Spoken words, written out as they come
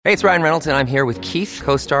Hey, it's Ryan Reynolds, and I'm here with Keith,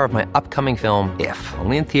 co-star of my upcoming film, If,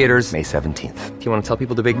 only in theaters May 17th. Do you want to tell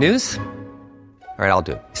people the big news? All right, I'll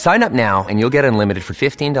do it. Sign up now and you'll get unlimited for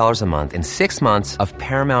 $15 a month and 6 months of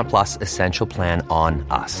Paramount Plus Essential Plan on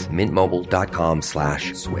us.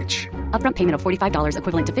 MintMobile.com/switch. Upfront payment of $45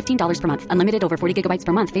 equivalent to $15 per month. Unlimited over 40 gigabytes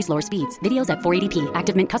per month. Face lower speeds. Videos at 480p.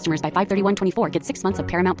 Active Mint customers by 531.24 get 6 months of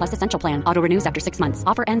Paramount Plus Essential Plan. Auto renews after 6 months.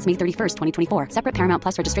 Offer ends May 31st, 2024. Separate Paramount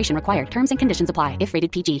Plus registration required. Terms and conditions apply if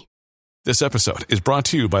rated PG. This episode is brought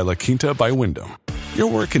to you by La Quinta by Wyndham. Your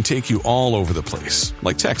work can take you all over the place,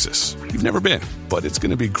 like Texas. You've never been, but it's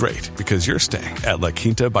going to be great because you're staying at La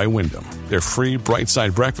Quinta by Wyndham. Their free Bright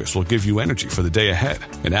Side breakfast will give you energy for the day ahead.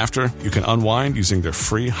 And after, you can unwind using their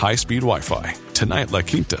free high-speed Wi-Fi. Tonight, La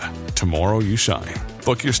Quinta. Tomorrow, you shine.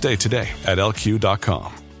 Book your stay today at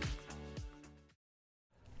LQ.com.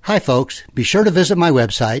 Hi, folks. Be sure to visit my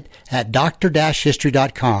website at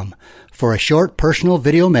dr-history.com for a short personal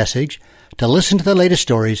video message, to listen to the latest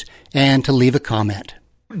stories, and to leave a comment.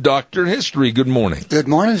 Dr. History, good morning. Good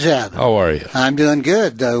morning, Zeb. How are you? I'm doing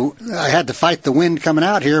good. I had to fight the wind coming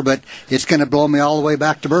out here, but it's going to blow me all the way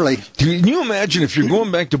back to Burley. Can you imagine if you're going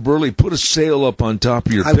back to Burley, put a sail up on top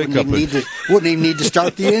of your pickup? Wouldn't even need to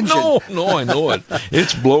start the engine. No, I know it.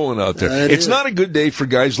 It's blowing out there. It's not a good day for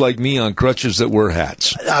guys like me on crutches that wear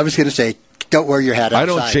hats. I was going to say, don't wear your hat outside. I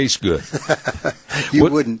don't chase good. You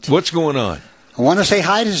wouldn't. What's going on? I want to say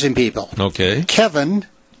hi to some people. Okay. Kevin,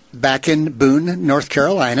 back in Boone, North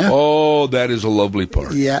Carolina. Oh, that is a lovely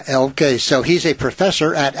part. Yeah, okay. So he's a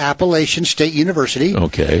professor at Appalachian State University.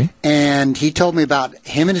 Okay. And he told me about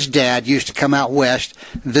him and his dad used to come out west,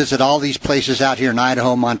 visit all these places out here in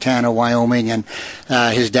Idaho, Montana, Wyoming. And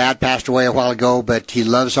his dad passed away a while ago, but he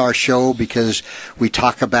loves our show because we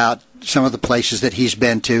talk about some of the places that he's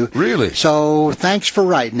been to. Really? So thanks for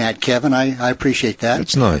writing that, Kevin. I appreciate that.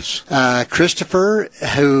 That's nice. Christopher,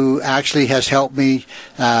 who actually has helped me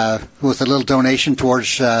with a little donation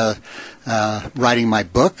towards writing my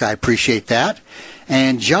book. I appreciate that.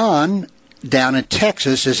 And John, down in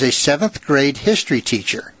Texas, is a 7th grade history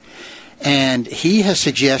teacher. And he has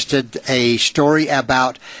suggested a story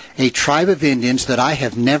about a tribe of Indians that I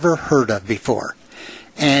have never heard of before.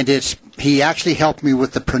 And he actually helped me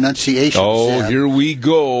with the pronunciation. Oh, here we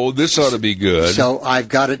go. This ought to be good. So I've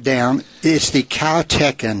got it down. It's the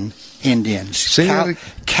Cowtecan Indians.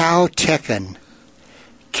 Cowtecan.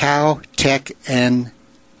 Cowtecan.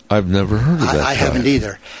 I've never heard of that. I haven't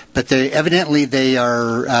either. But they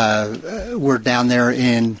we're down there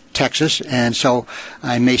in Texas, and so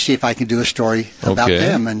I may see if I can do a story about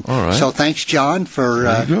them. And all right. So thanks, John, for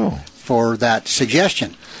that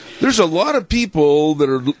suggestion. There's a lot of people that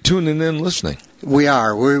are tuning in, listening. We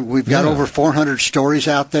are. We've got over 400 stories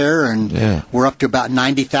out there, and we're up to about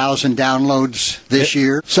 90,000 downloads this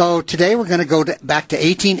year. So today we're going to go back to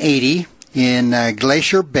 1880 in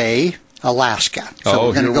Glacier Bay, Alaska. So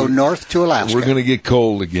we're going to go north to Alaska. We're going to get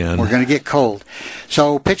cold again. We're going to get cold.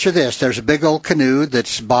 So picture this. There's a big old canoe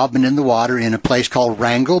that's bobbing in the water in a place called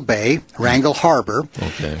Wrangell Bay, Wrangell Harbor.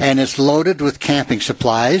 Okay. And it's loaded with camping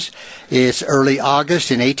supplies. It's early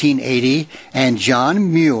August in 1880, and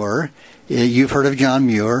John Muir, you've heard of John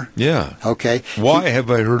Muir? Yeah. Okay. Why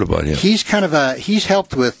have I heard about him? He's he's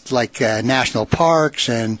helped with like national parks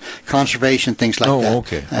and conservation, things like that. Oh,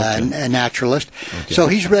 okay. A naturalist. Okay. So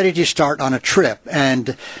he's ready to start on a trip.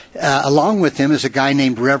 And along with him is a guy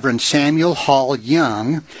named Reverend Samuel Hall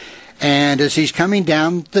Young. And as he's coming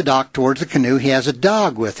down the dock towards the canoe, he has a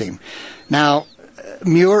dog with him. Now,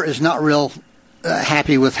 Muir is not real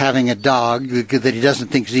happy with having a dog that he doesn't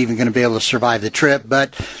think is even going to be able to survive the trip,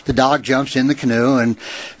 but the dog jumps in the canoe, and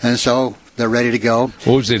so they're ready to go.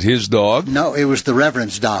 Was it his dog? No, it was the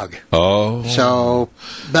Reverend's dog. Oh. So,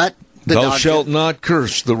 but the Thou dog shalt not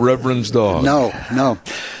curse the Reverend's dog. No.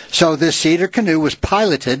 So this cedar canoe was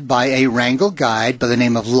piloted by a Wrangell guide by the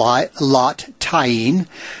name of Lot Tyene,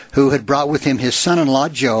 who had brought with him his son-in-law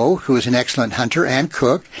Joe, who was an excellent hunter and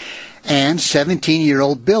cook. And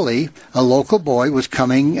 17-year-old Billy, a local boy, was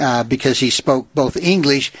coming because he spoke both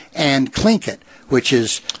English and Tlingit, which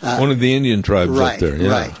is one of the Indian tribes up there. Yeah.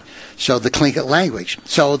 Right. So the Tlingit language.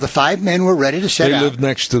 So the 5 men were ready to set out. They lived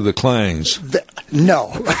next to the Clangs.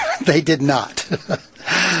 No, they did not.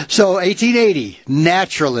 So 1880,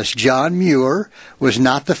 naturalist John Muir was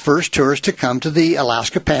not the first tourist to come to the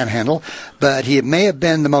Alaska Panhandle, but he may have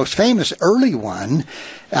been the most famous early one.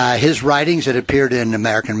 His writings had appeared in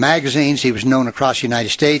American magazines. He was known across the United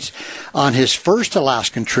States. On his first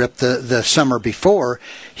Alaskan trip, the summer before,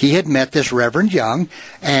 he had met this Reverend Young,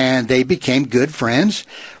 and they became good friends.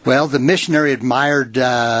 Well, the missionary admired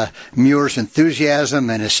Muir's enthusiasm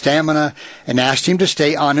and his stamina and asked him to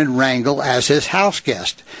stay on in Wrangell as his house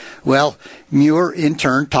guest. Well, Muir, in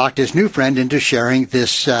turn, talked his new friend into sharing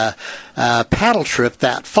this paddle trip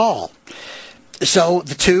that fall. So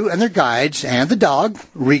the two and their guides and the dog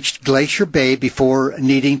reached Glacier Bay before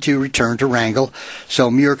needing to return to Wrangell so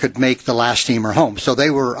Muir could make the last steamer home. So they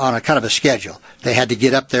were on a kind of a schedule. They had to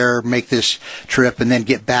get up there, make this trip, and then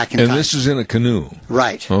get back in time. And this is in a canoe?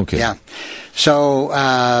 Right. Okay. Yeah.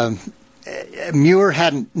 So Muir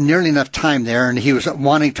hadn't nearly enough time there, and he was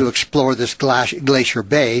wanting to explore this Glacier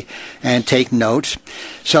Bay and take notes.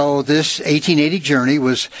 So this 1880 journey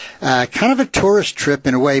was kind of a tourist trip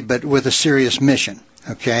in a way, but with a serious mission.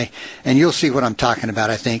 Okay? And you'll see what I'm talking about,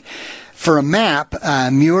 I think. For a map,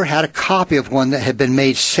 Muir had a copy of one that had been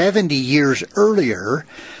made 70 years earlier.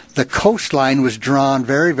 The coastline was drawn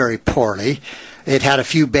very, very poorly. It had a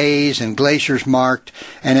few bays and glaciers marked,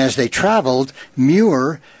 and as they traveled,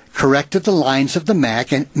 Muir corrected the lines of the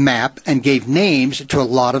map and gave names to a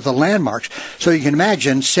lot of the landmarks. So you can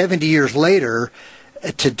imagine 70 years later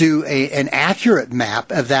to do an accurate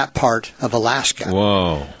map of that part of Alaska.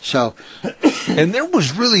 Wow. So, and there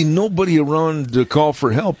was really nobody around to call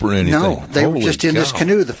for help or anything. No, they were just in this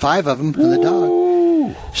canoe, the five of them and the dog.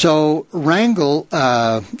 So Wrangell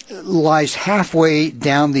lies halfway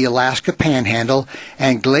down the Alaska Panhandle,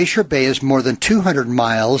 and Glacier Bay is more than 200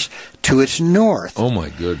 miles to its north. Oh, my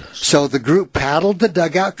goodness. So the group paddled the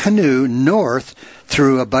dugout canoe north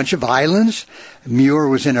through a bunch of islands. Muir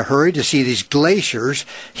was in a hurry to see these glaciers.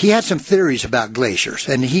 He had some theories about glaciers,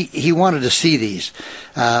 and he wanted to see these.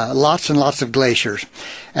 Lots and lots of glaciers.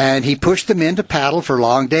 And he pushed them in to paddle for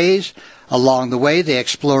long days. Along the way, they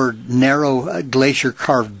explored narrow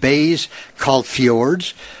glacier-carved bays called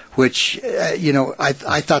fjords, which,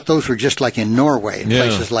 I thought those were just like in Norway and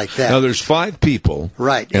places like that. Now, there's 5 people.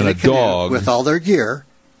 Right. And a dog. With all their gear.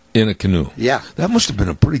 In a canoe. Yeah. That must have been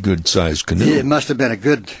a pretty good-sized canoe. It must have been a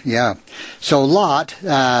good, yeah. So Lot, who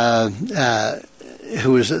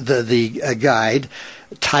was the guide,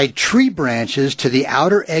 tied tree branches to the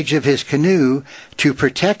outer edge of his canoe to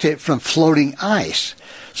protect it from floating ice.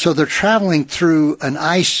 So they're traveling through an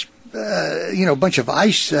ice, bunch of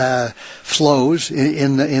ice flows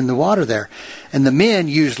in the water there, and the men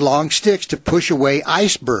used long sticks to push away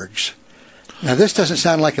icebergs. Now this doesn't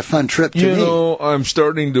sound like a fun trip to me. I'm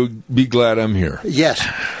starting to be glad I'm here. Yes,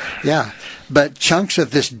 yeah. But chunks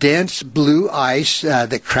of this dense blue ice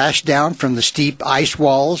that crashed down from the steep ice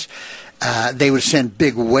walls, they would send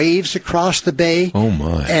big waves across the bay. Oh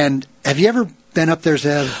my! And have you ever been up there,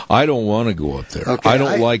 Zev? I don't want to go up there. Okay, I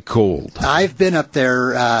don't like cold. I've been up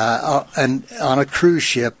there on a cruise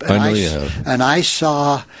ship. And I know you have. And I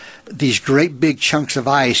saw these great big chunks of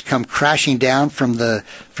ice come crashing down from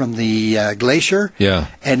the glacier. Yeah.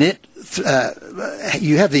 And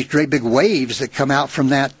you have these great big waves that come out from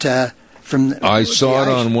that. I saw it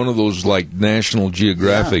on one of those like National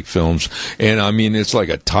Geographic films, and I mean it's like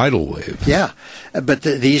a tidal wave. Yeah, but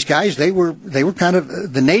these guys they were kind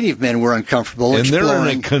of the native men were uncomfortable and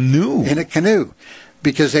exploring they're in a canoe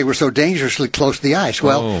because they were so dangerously close to the ice.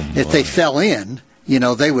 Well, if they fell in,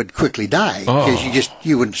 they would quickly die because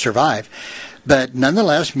you wouldn't survive. But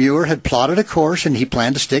nonetheless, Muir had plotted a course and he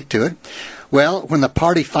planned to stick to it. Well, when the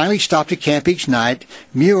party finally stopped at camp each night,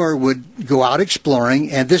 Muir would go out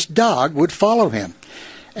exploring, and this dog would follow him.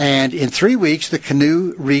 And in 3 weeks, the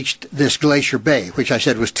canoe reached this Glacier Bay, which I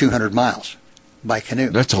said was 200 miles by canoe.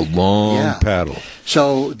 That's a long paddle.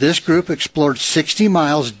 So this group explored 60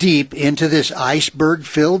 miles deep into this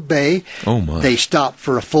iceberg-filled bay. Oh, my. They stopped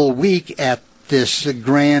for a full week at this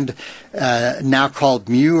grand, now called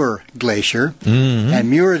Muir Glacier. Mm-hmm. And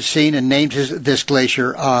Muir had seen and named this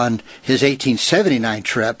glacier on his 1879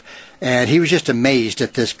 trip, and he was just amazed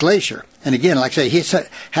at this glacier. And again, like I say, he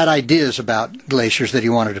had ideas about glaciers that he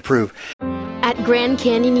wanted to prove. At Grand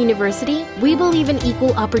Canyon University, we believe in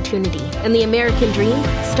equal opportunity, and the American dream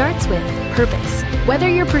starts with purpose. Whether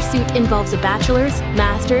your pursuit involves a bachelor's,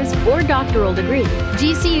 master's, or doctoral degree,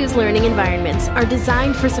 GCU's learning environments are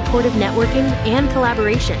designed for supportive networking and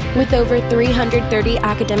collaboration. With over 330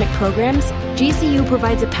 academic programs, GCU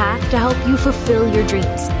provides a path to help you fulfill your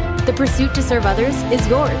dreams. The pursuit to serve others is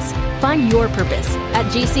yours. Find your purpose at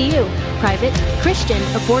GCU. Private, Christian,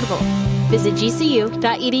 affordable. Visit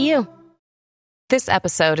gcu.edu. This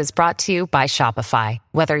episode is brought to you by Shopify.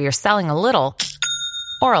 Whether you're selling a little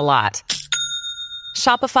or a lot,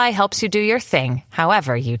 Shopify helps you do your thing,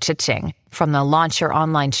 however you cha-ching. From the launch your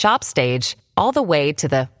online shop stage, all the way to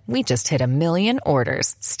the we just hit 1 million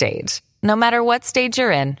orders stage. No matter what stage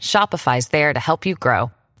you're in, Shopify's there to help you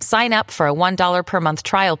grow. Sign up for a $1 per month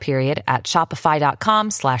trial period at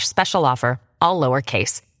shopify.com/special offer, all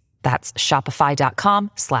lowercase. That's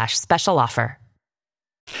shopify.com/special offer.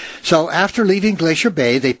 So after leaving Glacier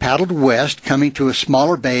Bay, they paddled west, coming to a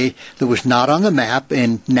smaller bay that was not on the map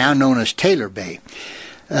and now known as Taylor Bay.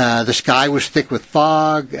 The sky was thick with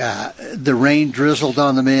fog. The rain drizzled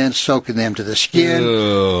on the men, soaking them to the skin.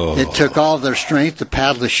 Ugh. It took all of their strength to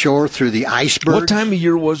paddle ashore through the icebergs. What time of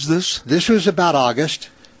year was this? This was about August.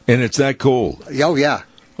 And it's that cold. Oh, yeah.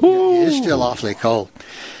 Ooh. It's still awfully cold.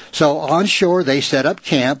 So on shore, they set up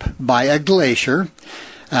camp by a glacier.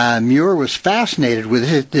 Muir was fascinated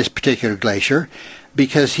with this particular glacier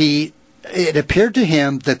because it appeared to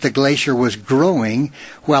him that the glacier was growing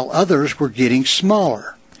while others were getting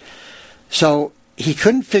smaller. So he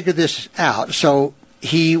couldn't figure this out. So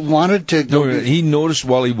he wanted to go. He noticed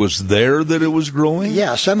while he was there that it was growing?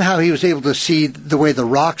 Yeah, somehow he was able to see the way the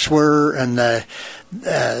rocks were, and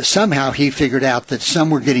somehow he figured out that some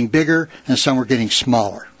were getting bigger and some were getting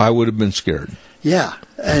smaller. I would have been scared. Yeah,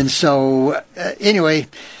 and so anyway,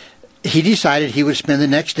 he decided he would spend the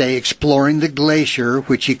next day exploring the glacier,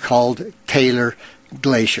 which he called Taylor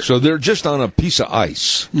Glacier. So they're just on a piece of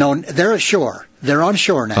ice. No, they're ashore. They're on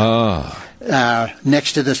shore now,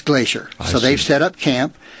 next to this glacier. So they've set up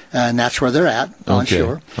camp, and that's where they're at, on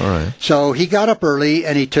shore. All right. So he got up early,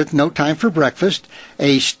 and he took no time for breakfast.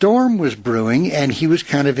 A storm was brewing, and he was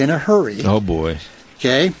kind of in a hurry. Oh, boy.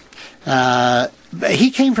 Okay. He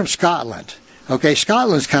came from Scotland. Okay,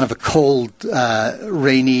 Scotland's kind of a cold,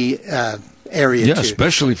 rainy area, yeah, too.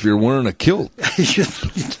 especially if you're wearing a kilt.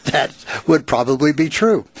 That would probably be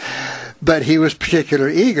true. But he was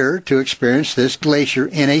particularly eager to experience this glacier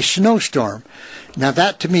in a snowstorm. Now,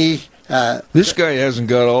 that to me... this guy hasn't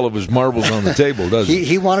got all of his marbles on the table, does he?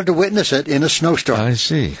 He wanted to witness it in a snowstorm. I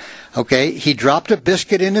see. Okay, he dropped a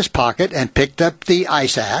biscuit in his pocket and picked up the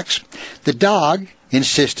ice axe. The dog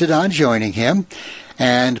insisted on joining him,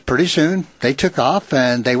 and pretty soon they took off,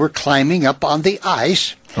 and they were climbing up on the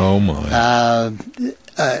ice. Oh, my.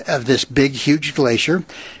 Of this big, huge glacier,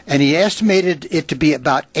 and he estimated it to be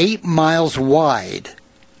about 8 miles wide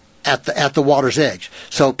at the water's edge.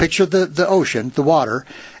 So picture the ocean, the water,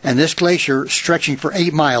 and this glacier stretching for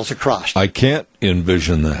 8 miles across. I can't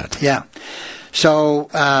envision that. Yeah. So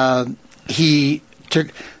he took...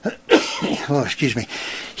 oh, excuse me.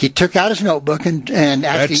 He took out his notebook and actually...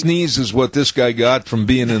 That sneeze is what this guy got from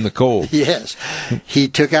being in the cold. Yes. He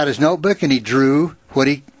took out his notebook and he drew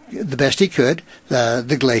the best he could,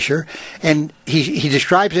 the glacier, and he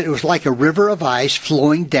describes it was like a river of ice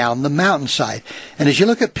flowing down the mountainside. And as you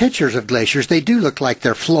look at pictures of glaciers, they do look like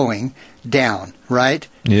they're flowing down, right?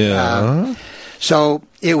 Yeah. So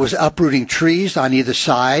it was uprooting trees on either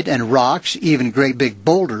side and rocks, even great big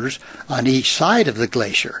boulders on each side of the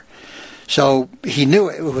glacier. So he knew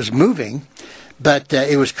it was moving, but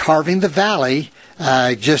it was carving the valley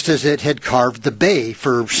just as it had carved the bay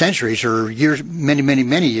for centuries or years, many, many,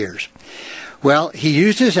 many years. Well, he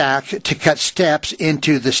used his axe to cut steps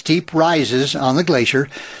into the steep rises on the glacier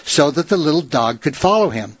so that the little dog could follow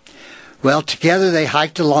him. Well, together they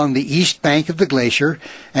hiked along the east bank of the glacier,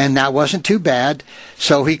 and that wasn't too bad.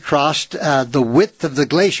 So he crossed the width of the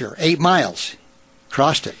glacier, 8 miles.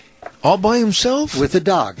 Crossed it. All by himself? With the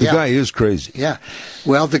dog, The guy is crazy. Yeah.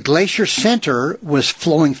 Well, the glacier center was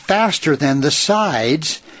flowing faster than the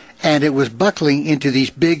sides, and it was buckling into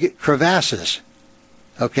these big crevasses.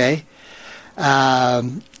 Okay?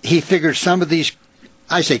 He figured some of these,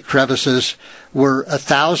 I say crevices, were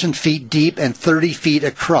 1,000 feet deep and 30 feet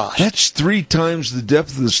across. That's 3 times the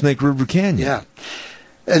depth of the Snake River Canyon. Yeah.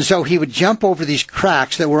 And so he would jump over these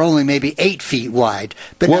cracks that were only maybe 8 feet wide.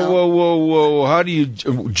 But Whoa. How do you...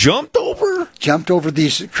 Jumped over? Jumped over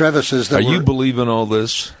these crevices that Are you believing all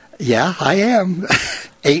this? Yeah, I am.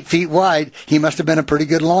 8 feet wide. He must have been a pretty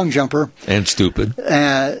good long jumper. And stupid.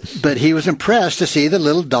 But he was impressed to see the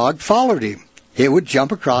little dog followed him. It would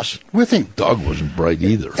jump across with him. Dog wasn't bright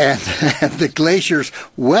either. And the glacier's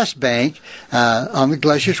west bank, on the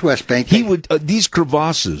glacier's west bank... He would, these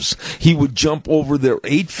crevasses, he would jump over there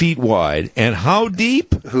 8 feet wide. And how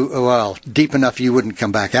deep? Well, deep enough you wouldn't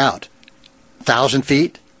come back out. 1,000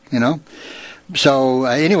 feet, you know? So,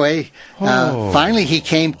 anyway, finally he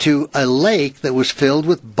came to a lake that was filled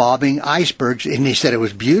with bobbing icebergs, and he said it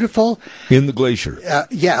was beautiful. In the glacier?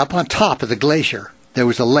 Yeah, up on top of the glacier, there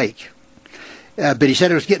was a lake. But he said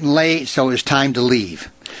it was getting late, so it was time to leave.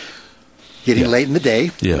 Getting late in the day.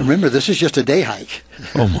 Yeah. Remember, this is just a day hike.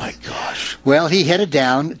 Oh, my gosh. Well, he headed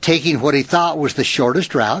down, taking what he thought was the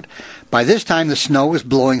shortest route. By this time, the snow was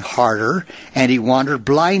blowing harder, and he wandered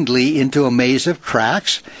blindly into a maze of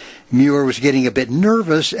cracks. Muir was getting a bit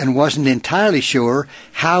nervous and wasn't entirely sure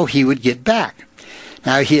how he would get back.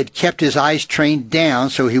 Now, he had kept his eyes trained down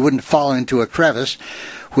so he wouldn't fall into a crevice,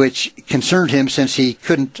 which concerned him since he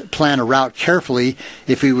couldn't plan a route carefully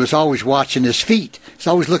if he was always watching his feet. He's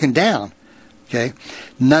always looking down. Okay.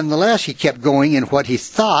 Nonetheless, he kept going in what he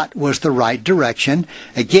thought was the right direction,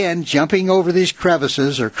 again jumping over these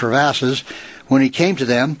crevices or crevasses. When he came to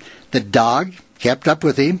them, the dog kept up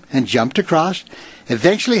with him and jumped across.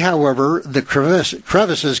 Eventually, however, the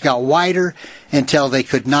crevices got wider until they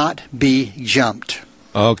could not be jumped.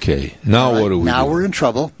 Okay, now what do we do? Now we're in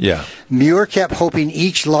trouble. Yeah. Muir kept hoping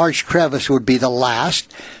each large crevice would be the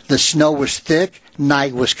last. The snow was thick,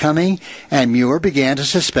 night was coming, and Muir began to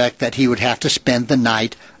suspect that he would have to spend the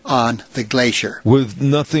night on the glacier. With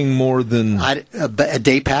nothing more than... a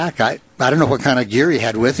day pack. I don't know what kind of gear he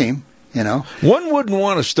had with him, you know. One wouldn't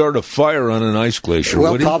want to start a fire on an ice glacier,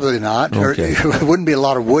 well, would he? Probably not. Okay. It wouldn't be a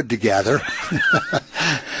lot of wood to gather.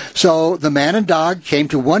 So the man and dog came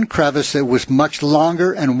to one crevice that was much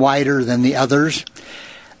longer and wider than the others.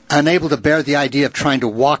 Unable to bear the idea of trying to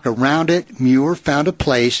walk around it, Muir found a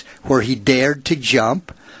place where he dared to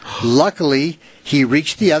jump. Luckily, he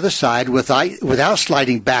reached the other side without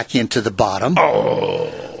sliding back into the bottom.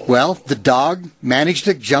 Oh. Well, the dog managed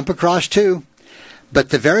to jump across too. But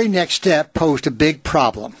the very next step posed a big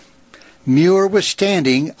problem. Muir was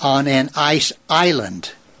standing on an ice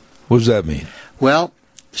island. What does that mean? Well,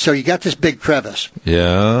 so you got this big crevice.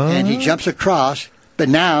 Yeah. And he jumps across, but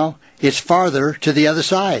now it's farther to the other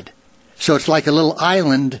side. So it's like a little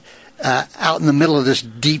island out in the middle of this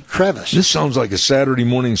deep crevice. This sounds like a Saturday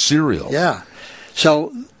morning cereal. Yeah.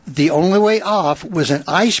 So the only way off was an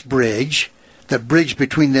ice bridge that bridged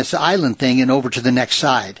between this island thing and over to the next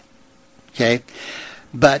side. Okay?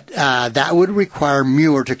 But that would require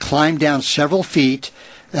Muir to climb down several feet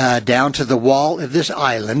down to the wall of this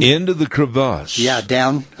island. Into the crevasse. Yeah,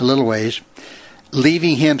 down a little ways,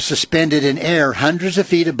 leaving him suspended in air hundreds of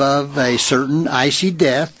feet above a certain icy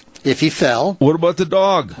death if he fell. What about the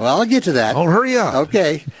dog? Well, I'll get to that. Oh, hurry up.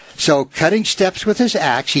 Okay. So, cutting steps with his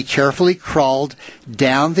axe, he carefully crawled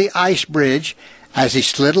down the ice bridge. As he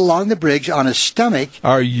slid along the bridge on his stomach...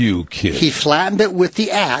 Are you kidding? He flattened it with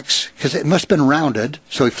the axe, because it must have been rounded,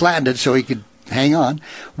 so he flattened it so he could hang on.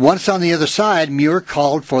 Once on the other side, Muir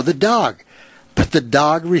called for the dog, but the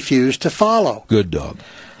dog refused to follow. Good dog.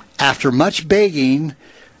 After much begging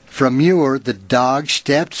from Muir, the dog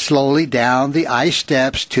stepped slowly down the ice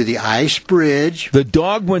steps to the ice bridge. The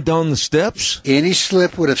dog went down the steps? Any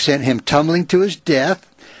slip would have sent him tumbling to his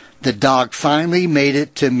death. The dog finally made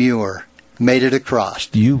it to Muir. Made it across.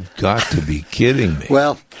 You've got to be kidding me.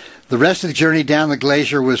 Well, the rest of the journey down the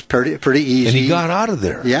glacier was pretty easy. And he got out of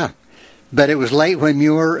there. Yeah. But it was late when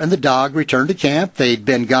Muir and the dog returned to camp. They'd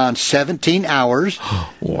been gone 17 hours.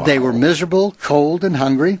 Wow. They were miserable, cold, and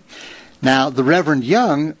hungry. Now, the Reverend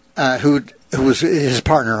Young, who was his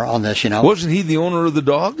partner on this, you know. Wasn't he the owner of the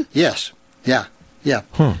dog? Yes. Yeah.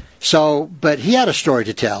 Huh. So, but he had a story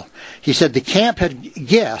to tell. He said the camp had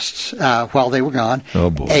guests while they were gone.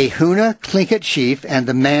 Oh, boy. A Hoona Tlingit chief and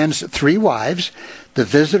the man's 3 wives. The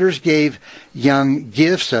visitors gave Young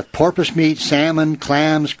gifts of porpoise meat, salmon,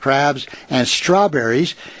 clams, crabs, and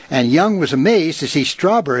strawberries. And Young was amazed to see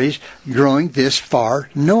strawberries growing this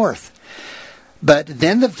far north. But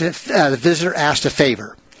then the visitor asked a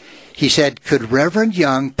favor. He said, could Reverend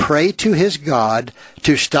Young pray to his God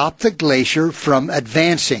to stop the glacier from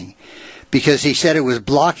advancing? Because he said it was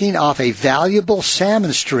blocking off a valuable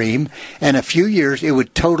salmon stream, and in a few years it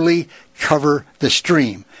would totally cover the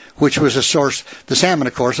stream, which was a source, the salmon,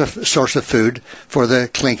 of course, a source of food for the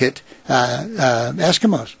Tlingit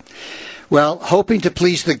Eskimos. Well, hoping to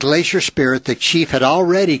please the glacier spirit, the chief had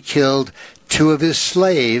already killed 2 of his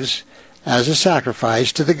slaves as a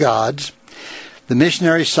sacrifice to the gods. The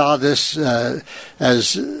missionaries saw this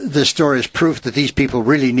as this story as proof that these people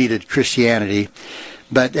really needed Christianity.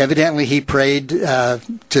 But evidently he prayed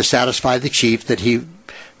to satisfy the chief that he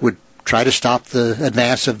would try to stop the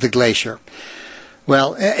advance of the glacier.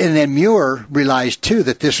 Well, and then Muir realized, too,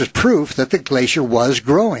 that this was proof that the glacier was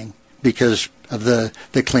growing because of the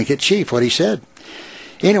Tlingit chief, what he said.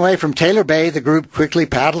 Anyway, from Taylor Bay, the group quickly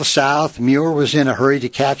paddled south. Muir was in a hurry to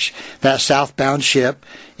catch that southbound ship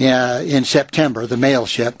in September, the mail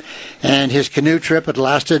ship. And his canoe trip had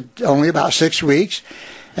lasted only about 6 weeks.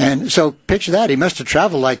 And so picture that. He must have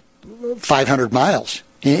traveled like 500 miles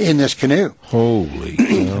in this canoe. Holy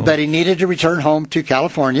cow. But he needed to return home to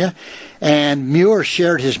California. And Muir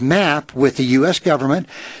shared his map with the U.S. government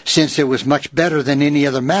since it was much better than any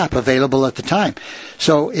other map available at the time.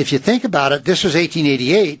 So if you think about it, this was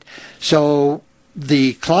 1888. So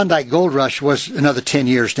the Klondike Gold Rush was another 10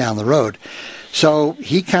 years down the road. So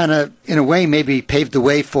he kind of, in a way, maybe paved the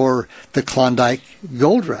way for the Klondike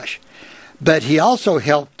Gold Rush. But he also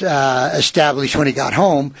helped establish, when he got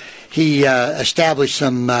home, he established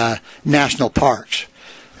some national parks.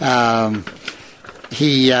 Let's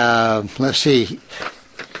see.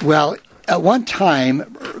 Well, at one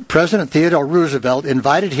time, President Theodore Roosevelt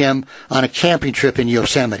invited him on a camping trip in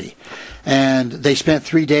Yosemite. And they spent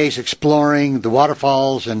 3 days exploring the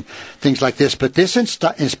waterfalls and things like this. But this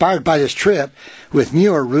inspired by this trip with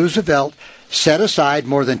Muir, Roosevelt set aside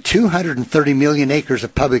more than 230 million acres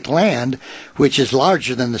of public land, which is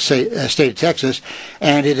larger than the state of Texas,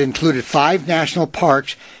 and it included 5 national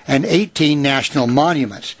parks and 18 national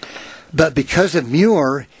monuments. But because of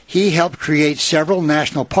Muir, he helped create several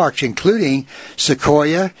national parks, including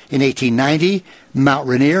Sequoia in 1890, Mount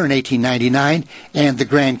Rainier in 1899, and the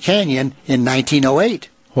Grand Canyon in 1908.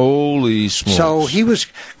 Holy smokes. So he was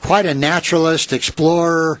quite a naturalist,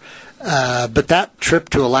 explorer, but that trip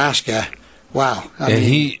to Alaska, wow.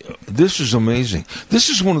 This is amazing. This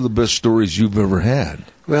is one of the best stories you've ever had.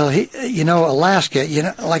 Well, Alaska,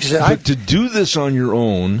 like I said, but to do this on your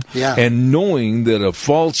own, and knowing that a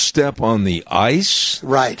false step on the ice,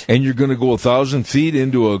 right, and you're going to go 1,000 feet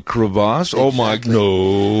into a crevasse. Exactly. Oh my,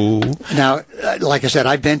 no! Now, like I said,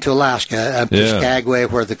 I've been to Alaska, to Skagway,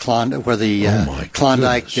 where the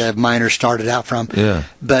Klondike miners started out from. Yeah.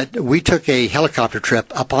 But we took a helicopter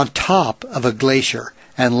trip up on top of a glacier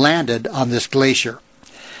and landed on this glacier.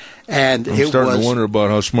 And I'm starting to wonder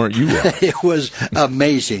about how smart you are. It was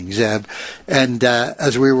amazing, Zeb. And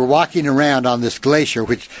as we were walking around on this glacier,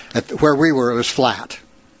 where we were, it was flat.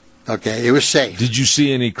 Okay, it was safe. Did you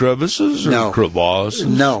see any crevices or crevasses?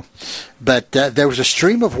 No. But there was a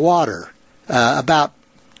stream of water about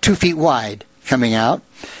 2 feet wide coming out.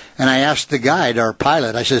 And I asked the guide, our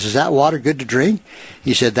pilot, I says, is that water good to drink?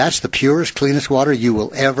 He said, that's the purest, cleanest water you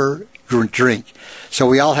will ever drink. So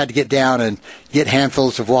we all had to get down and get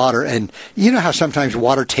handfuls of water. And you know how sometimes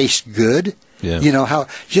water tastes good? Yeah. You know how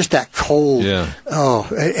just that cold. Yeah. Oh,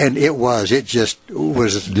 and it just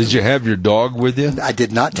was. Did you have your dog with you? I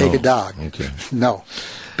did not take a dog. Okay. No.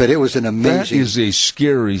 But it was an amazing. That is a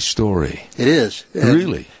scary story. It is.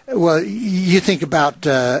 Really? Well, you think about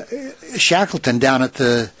Shackleton down at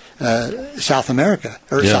the South America,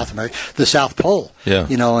 the South Pole. Yeah.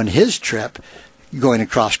 And his trip, going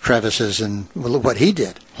across crevices and what he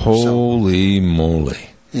did. Holy moly.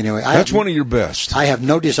 Anyway, that's one of your best. I have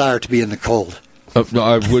no desire to be in the cold. No,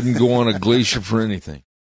 I wouldn't go on a glacier for anything.